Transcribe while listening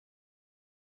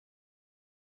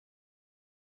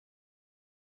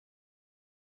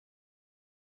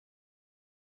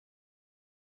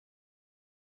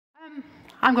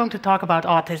I'm going to talk about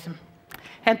autism.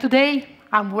 And today,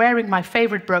 I'm wearing my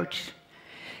favorite brooch.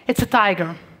 It's a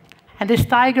tiger. And this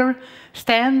tiger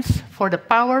stands for the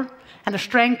power and the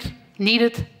strength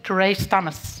needed to raise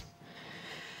Thomas.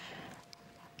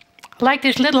 Like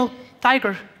this little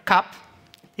tiger cub,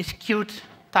 this cute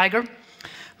tiger,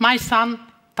 my son,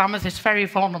 Thomas, is very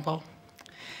vulnerable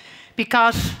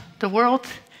because the world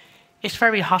is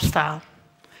very hostile.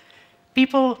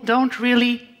 People don't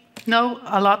really know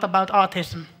a lot about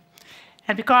autism.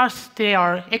 And because they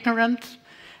are ignorant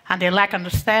and they lack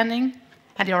understanding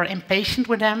and they are impatient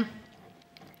with them,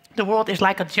 the world is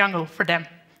like a jungle for them.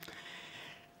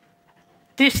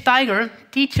 This tiger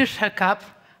teaches her cub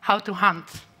how to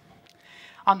hunt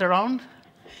on their own.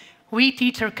 We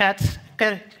teach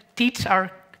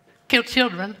our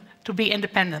children to be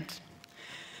independent.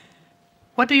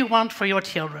 What do you want for your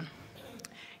children?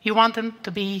 You want them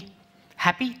to be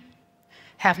happy,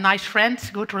 have nice friends,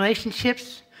 good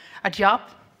relationships, a job.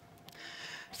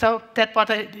 So that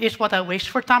is what I wish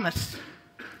for Thomas.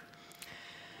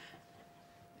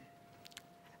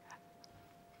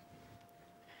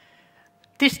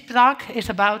 This talk is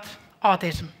about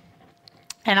autism.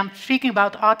 And I'm speaking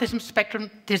about autism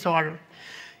spectrum disorder,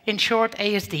 in short,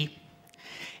 ASD.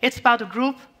 It's about a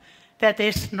group that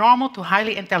is normal to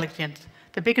highly intelligent,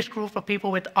 the biggest group of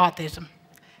people with autism.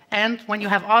 And when you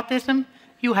have autism,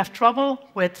 you have trouble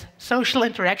with social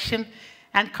interaction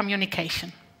and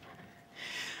communication.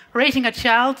 Raising a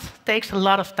child takes a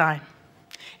lot of time.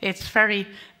 It's very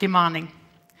demanding.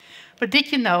 But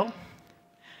did you know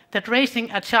that raising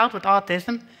a child with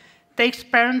autism takes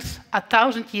parents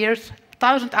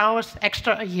 1,000 hours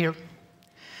extra a year?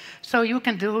 So you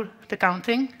can do the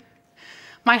counting.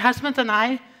 My husband and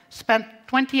I spent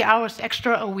 20 hours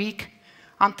extra a week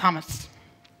on Thomas.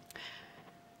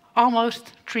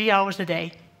 Almost 3 hours a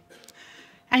day.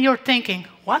 And you're thinking,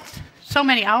 what? So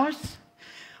many hours?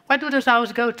 Where do those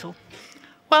hours go to?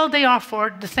 Well, they are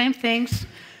for the same things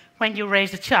when you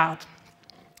raise a child.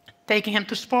 Taking him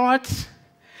to sports,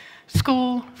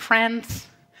 school, friends,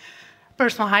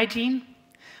 personal hygiene.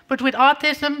 But with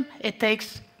autism, it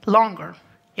takes longer.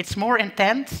 It's more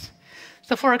intense.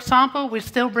 So for example, we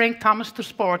still bring Thomas to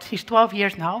sports. He's 12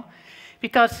 years now,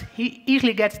 because he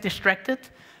easily gets distracted,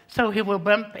 so he will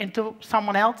bump into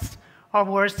someone else, or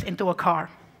worse, into a car.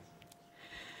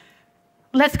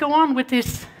 Let's go on with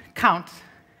this count.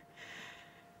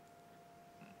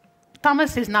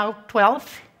 Thomas is now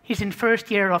 12. He's in first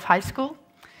year of high school.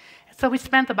 So we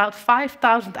spent about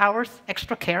 5,000 hours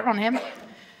extra care on him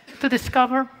to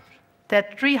discover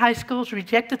that 3 high schools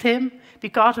rejected him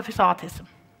because of his autism.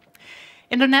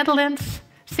 In the Netherlands,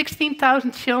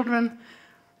 16,000 children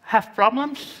have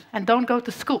problems and don't go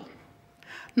to school.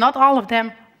 Not all of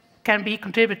them can be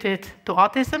contributed to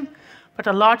autism, but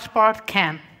a large part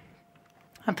can.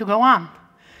 And to go on,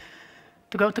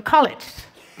 to go to college,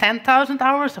 10,000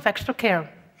 hours of extra care.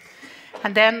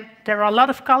 And then there are a lot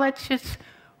of colleges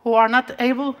who are not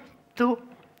able to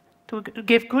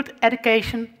give good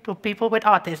education to people with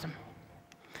autism.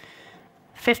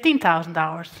 15,000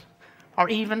 hours, or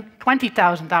even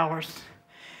 20,000 hours.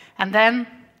 And then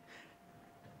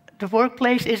the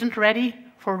workplace isn't ready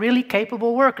for really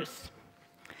capable workers.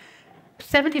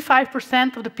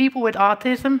 75% of the people with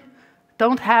autism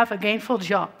don't have a gainful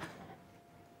job.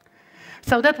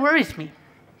 So that worries me.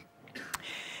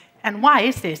 And why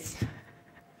is this?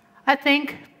 I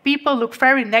think people look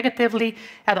very negatively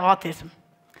at autism.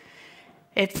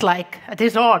 It's like a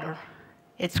disorder.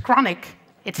 It's chronic.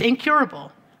 It's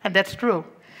incurable. And that's true.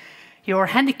 You're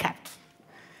handicapped.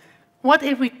 What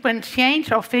if we can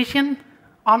change our vision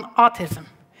on autism?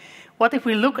 What if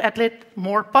we look at it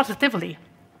more positively?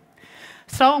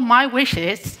 So my wish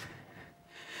is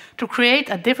to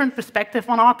create a different perspective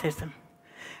on autism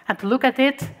and to look at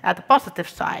it at the positive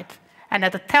side and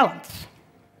at the talents.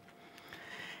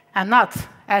 And not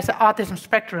as an autism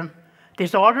spectrum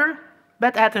disorder,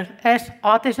 but as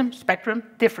autism spectrum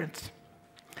difference.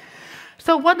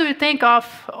 So what do you think of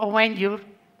when you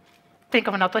think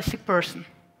of an autistic person?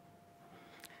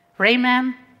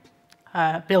 Rayman,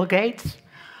 Bill Gates,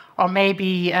 or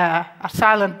maybe a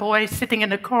silent boy sitting in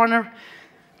the corner,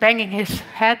 banging his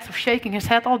head, shaking his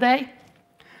head all day?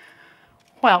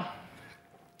 Well,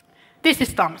 this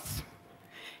is Thomas.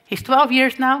 He's 12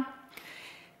 years now.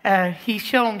 He's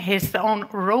showing his own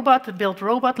robot, built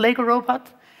robot, Lego robot,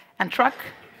 and truck.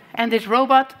 And this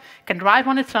robot can drive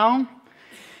on its own,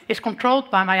 is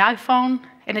controlled by my iPhone,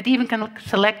 and it even can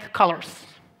select colors.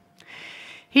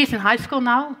 He's in high school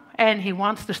now, and he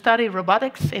wants to study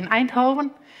robotics in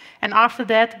Eindhoven, and after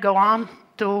that go on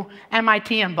to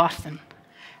MIT in Boston.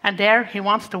 And there he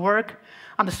wants to work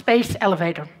on the space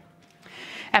elevator.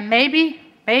 And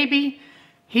maybe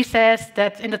he says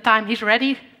that in the time he's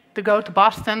ready to go to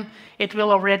Boston, it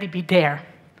will already be there.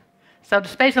 So the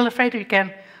space elevator, you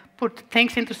can put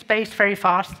things into space very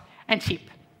fast and cheap.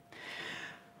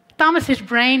 Thomas's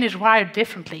brain is wired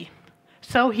differently,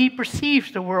 so he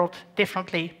perceives the world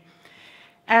differently.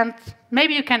 And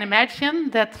maybe you can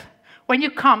imagine that when you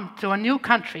come to a new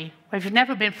country where you've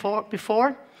never been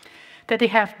before, that they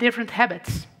have different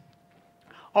habits.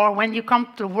 Or when you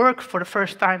come to work for the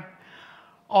first time,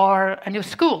 or a new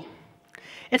school.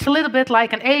 It's a little bit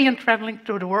like an alien traveling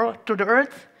through the world, to the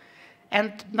Earth,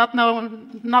 and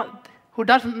who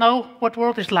doesn't know what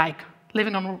world is like,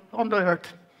 living on the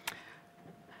Earth.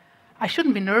 I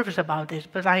shouldn't be nervous about this,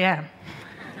 but I am.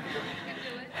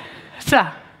 So,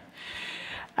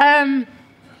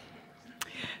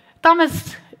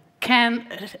 Thomas can,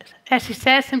 as he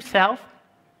says himself,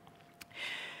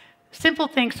 simple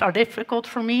things are difficult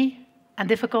for me, and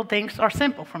difficult things are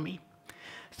simple for me.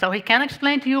 So he can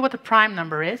explain to you what a prime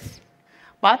number is,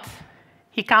 but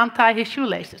he can't tie his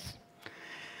shoelaces.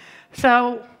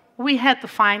 So we had to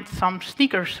find some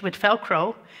sneakers with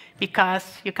Velcro,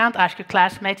 because you can't ask your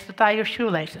classmates to tie your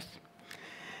shoelaces.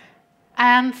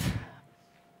 And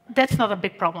that's not a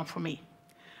big problem for me.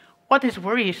 What is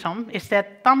worrisome is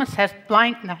that Thomas has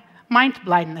mind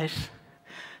blindness.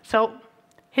 So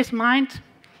his mind,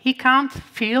 he can't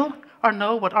feel or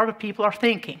know what other people are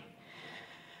thinking.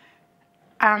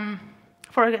 I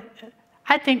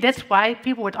think that's why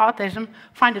people with autism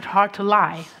find it hard to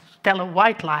lie, tell a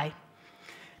white lie,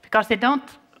 because they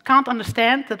can't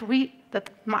understand that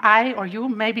I or you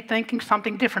may be thinking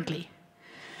something differently.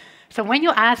 So when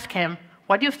you ask him,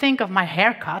 what do you think of my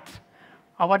haircut,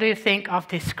 or what do you think of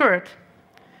this skirt,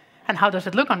 and how does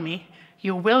it look on me,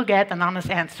 you will get an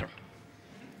honest answer.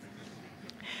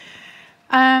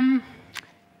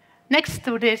 Next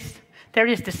to this, there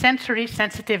is the sensory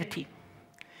sensitivity.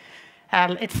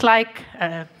 It's like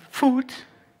food,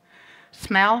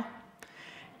 smell,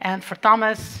 and for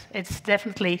Thomas, it's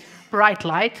definitely bright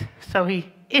light. So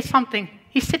he's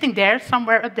sitting there,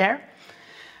 somewhere up there,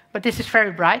 but this is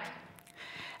very bright.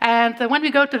 And when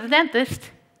we go to the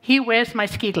dentist, he wears my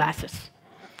ski glasses.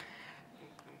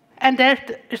 And there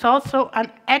is also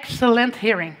an excellent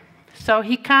hearing. So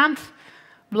he can't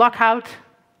block out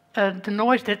the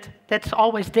noise that's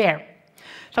always there.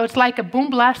 So it's like a boom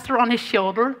blaster on his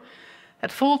shoulder,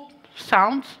 at full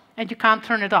sound, and you can't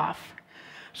turn it off.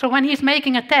 So when he's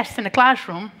making a test in a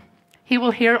classroom, he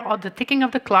will hear all the ticking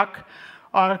of the clock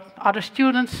or other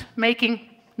students making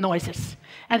noises,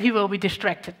 and he will be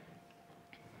distracted.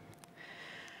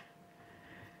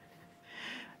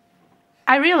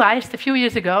 I realized a few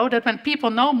years ago that when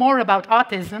people know more about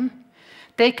autism,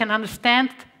 they can understand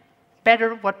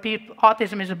better what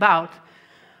autism is about.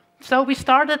 So we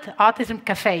started Autism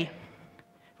Cafe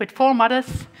with 4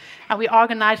 mothers, and we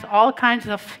organized all kinds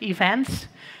of events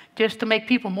just to make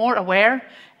people more aware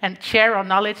and share our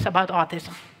knowledge about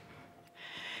autism.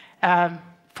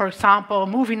 For example,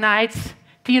 movie nights,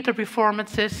 theater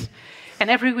performances, and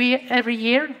every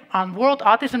year on World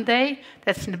Autism Day,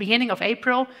 that's in the beginning of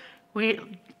April, we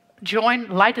join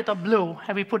Light It Up Blue,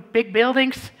 and we put big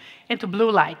buildings into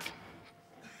blue light.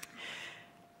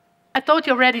 I told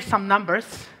you already some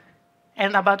numbers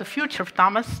and about the future of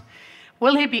Thomas.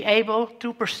 Will he be able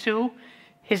to pursue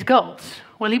his goals?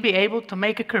 Will he be able to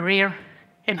make a career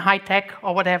in high tech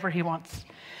or whatever he wants?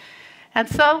 And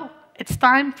so it's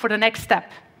time for the next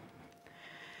step.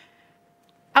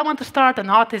 I want to start an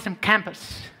autism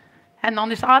campus. And on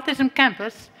this autism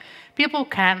campus, people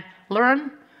can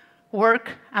learn,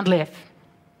 work, and live.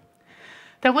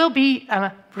 There will be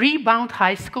a rebound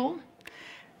high school.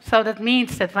 So that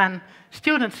means that when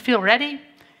students feel ready,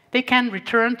 they can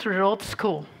return to their old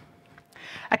school.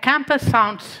 A campus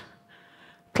sounds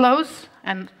close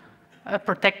and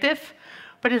protective,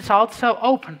 but it's also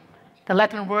open. The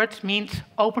Latin word means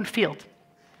open field.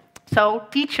 So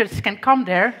teachers can come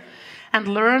there and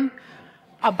learn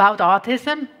about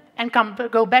autism and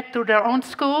go back to their own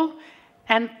school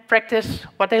and practice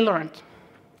what they learned.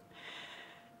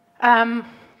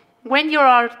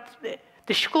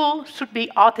 The school should be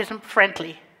autism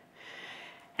friendly.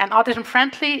 And autism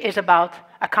friendly is about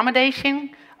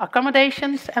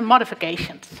accommodations and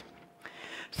modifications.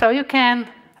 So you can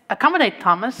accommodate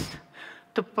Thomas,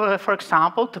 for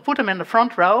example, to put him in the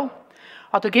front row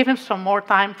or to give him some more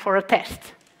time for a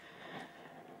test.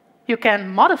 You can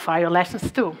modify your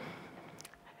lessons too.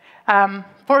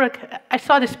 I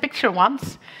saw this picture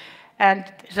once, and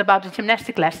it's about a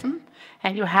gymnastic lesson,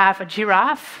 and you have a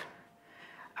giraffe,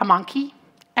 a monkey,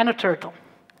 and a turtle.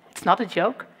 It's not a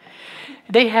joke.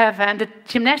 And the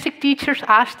gymnastic teachers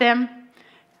asked them,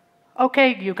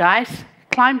 okay, you guys,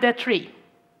 climb that tree.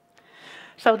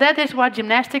 So that is what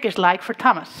gymnastics is like for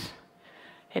Thomas.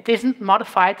 It isn't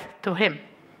modified to him.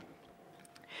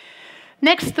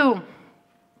 Next to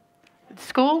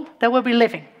school, there will be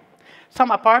living.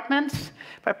 Some apartments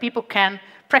where people can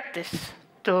practice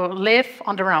to live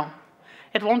on their own.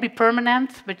 It won't be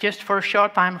permanent, but just for a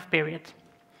short time of period.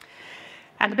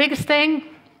 And the biggest thing,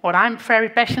 what I'm very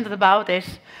passionate about,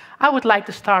 is I would like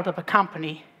to start up a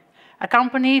company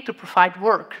to provide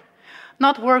work.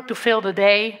 Not work to fill the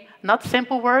day, not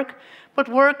simple work, but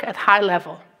work at high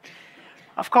level.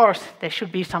 Of course, there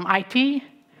should be some IT,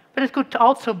 but it could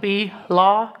also be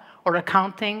law or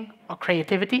accounting or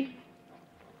creativity.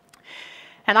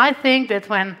 And I think that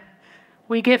when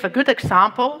we give a good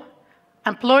example,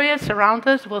 employers around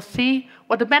us will see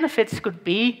what the benefits could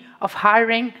be of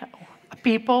hiring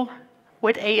people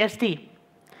with ASD.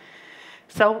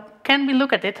 So can we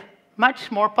look at it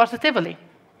much more positively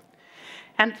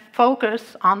and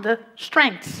focus on the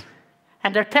strengths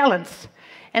and their talents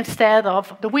instead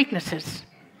of the weaknesses?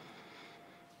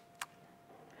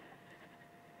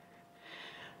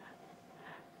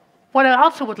 What I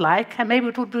also would like, and maybe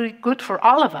it would be good for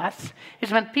all of us, is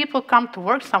when people come to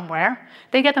work somewhere,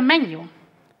 they get a menu.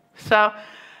 So,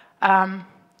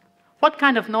 what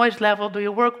kind of noise level do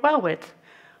you work well with?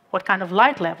 What kind of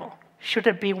light level? Should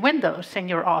there be windows in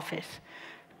your office?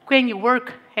 Can you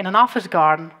work in an office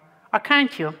garden, or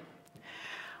can't you?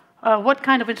 What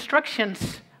kind of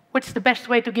instructions? What's the best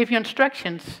way to give you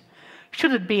instructions?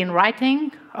 Should it be in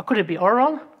writing, or could it be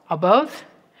oral, or both?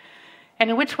 And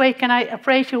in which way can I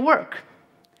appraise your work?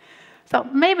 So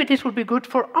maybe this would be good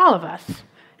for all of us,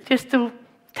 just to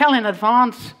tell in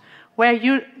advance where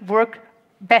you work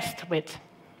best with.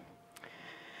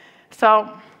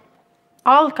 So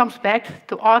all comes back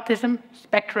to autism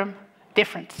spectrum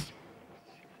difference.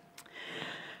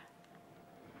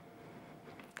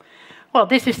 Well,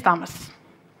 this is Thomas.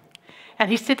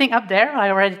 And he's sitting up there, I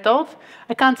already told.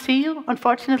 I can't see you,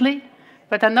 unfortunately,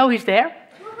 but I know he's there.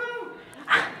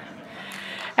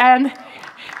 And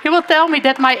he will tell me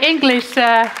that my English,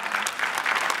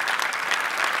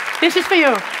 this is for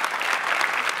you.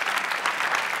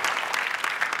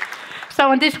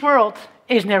 So in this world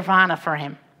is nirvana for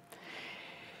him.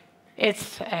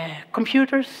 It's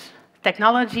computers,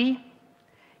 technology.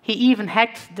 He even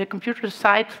hacked the computer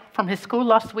site from his school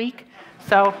last week.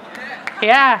 So,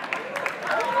 yeah.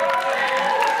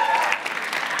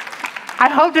 I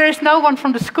hope there is no one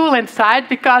from the school inside,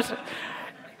 because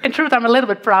in truth, I'm a little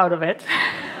bit proud of it.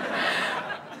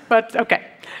 But okay.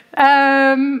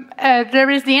 There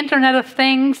is the Internet of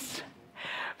Things.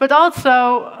 But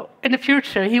also, in the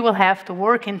future, he will have to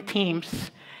work in teams.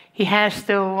 He has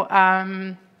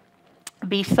to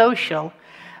be social.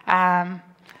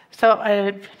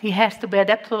 So he has to be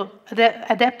adapt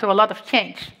to a lot of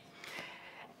change.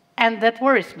 And that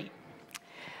worries me.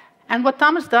 And what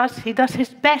Thomas does, he does his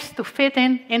best to fit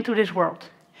into this world.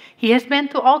 He has been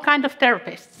to all kinds of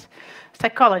therapists,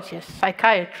 psychologists,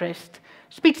 psychiatrists,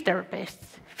 speech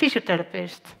therapists,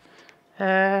 physiotherapists.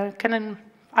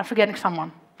 I'm forgetting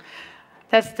someone.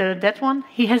 That's that one.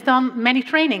 He has done many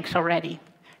trainings already,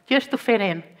 just to fit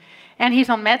in. And he's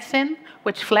on medicine,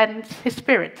 which flattens his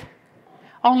spirit.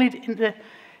 Only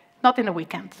not in the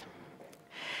weekends.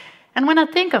 And when I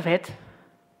think of it,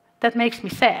 that makes me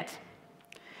sad.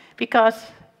 Because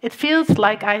it feels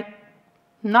like I'm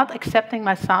not accepting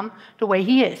my son the way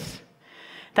he is.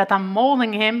 That I'm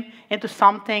molding him into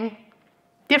something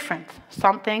different,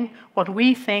 something what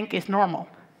we think is normal.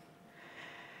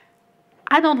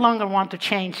 I no longer want to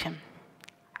change him.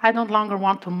 I no longer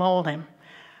want to mold him.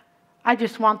 I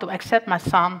just want to accept my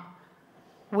son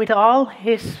with all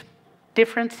his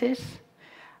differences.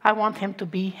 I want him to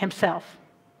be himself.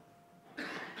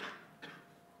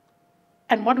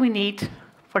 And what we need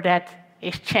for that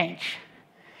is change.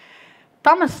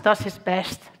 Thomas does his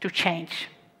best to change.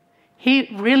 He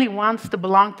really wants to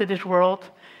belong to this world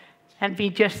and be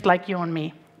just like you and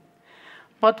me.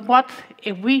 But what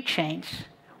if we change?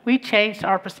 We change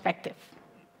our perspective.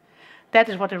 That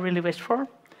is what I really wish for.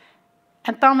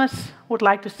 And Thomas would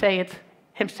like to say it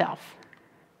himself.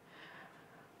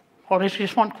 Or there's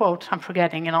just one quote I'm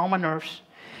forgetting in all my nerves.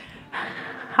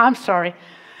 I'm sorry.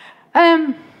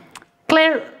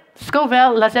 Claire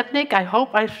Scovell-Lazepnik, I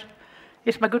hope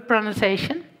is my good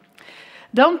pronunciation.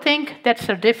 Don't think that's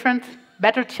a different,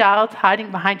 better child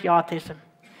hiding behind the autism.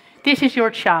 This is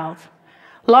your child.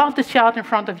 Love the child in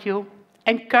front of you,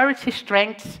 encourage his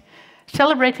strengths,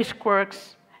 celebrate his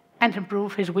quirks, and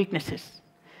improve his weaknesses,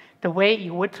 the way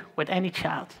you would with any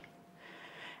child.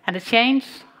 And the change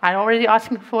I'm already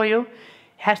asking for you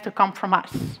has to come from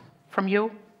us, from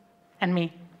you and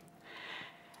me.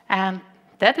 And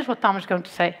that is what Tom is going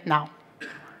to say now.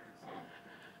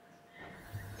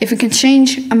 If we can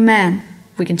change a man,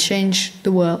 we can change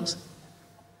the world.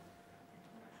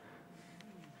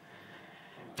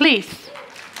 Please.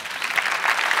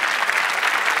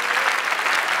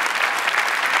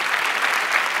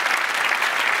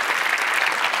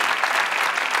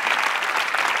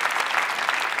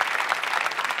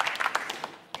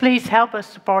 Please help us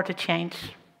support the change,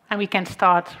 and we can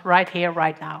start right here,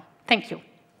 right now. Thank you.